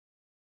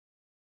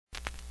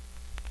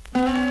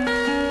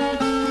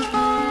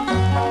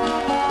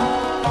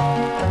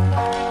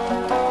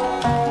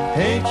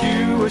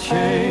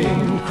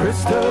ashamed,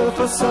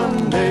 Christopher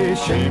Sunday,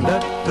 shamed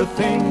at the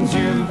things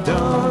you've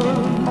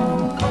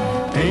done?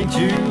 Ain't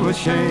you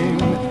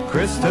ashamed,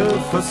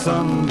 Christopher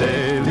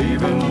Sunday,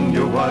 leaving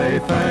your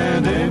wife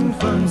and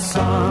infant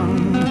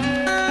son?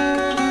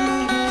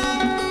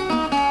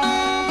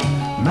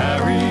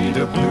 Married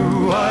a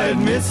blue-eyed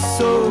miss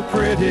so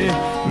pretty,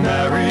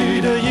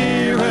 married a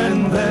year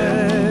and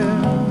then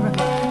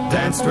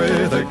danced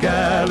with a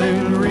gal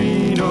in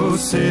Reno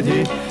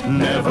City,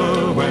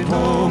 never went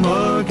home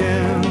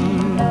again.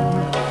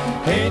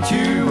 Ain't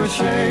you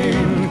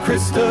ashamed,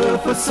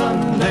 Christopher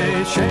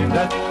Sunday, shamed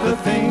at the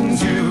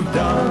things you've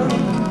done?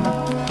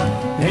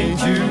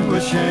 Ain't you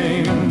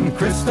ashamed,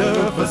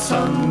 Christopher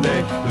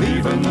Sunday,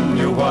 leaving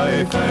your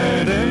wife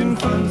and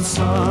infant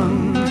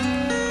son?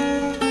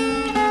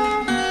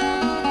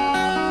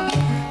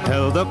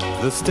 Held up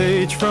the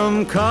stage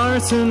from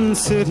Carson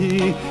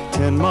City,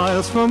 10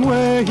 miles from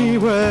where he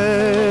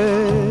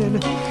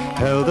wed.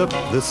 Held up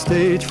the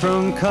stage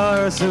from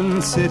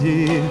Carson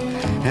City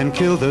and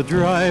killed the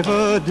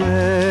driver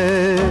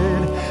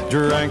dead.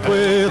 Drank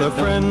with a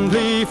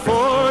friendly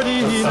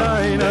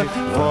 49er,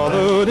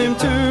 followed him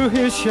to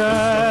his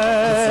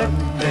shack.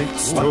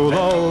 Stole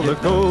all the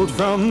gold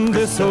from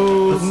this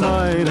old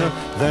miner,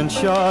 then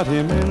shot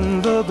him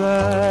in the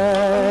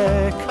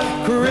back.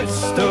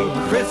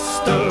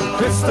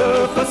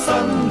 Christopher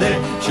Sunday,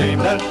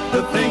 shamed at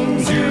the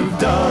things you've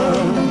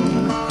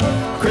done.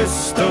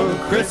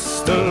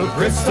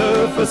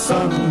 Christopher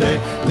Sunday,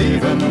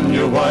 leaving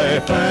your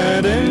wife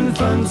and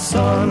infant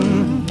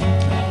son.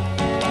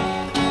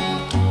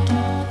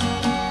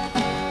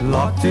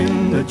 Locked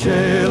in the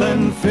jail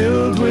and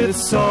filled with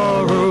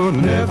sorrow,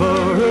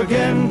 never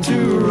again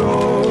to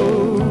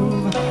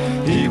rove.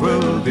 He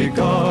will be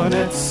gone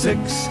at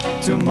 6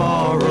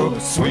 tomorrow,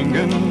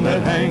 swinging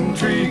at Hang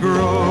Tree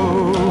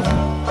Grove.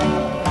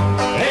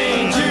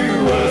 Ain't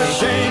you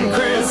ashamed,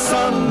 Chris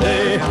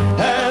Sunday,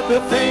 at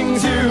the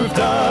things you've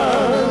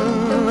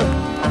done?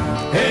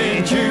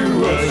 Ain't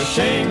you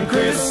ashamed,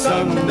 Chris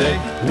Sunday,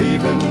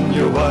 leaving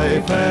your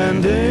wife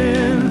and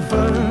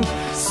infant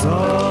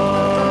son?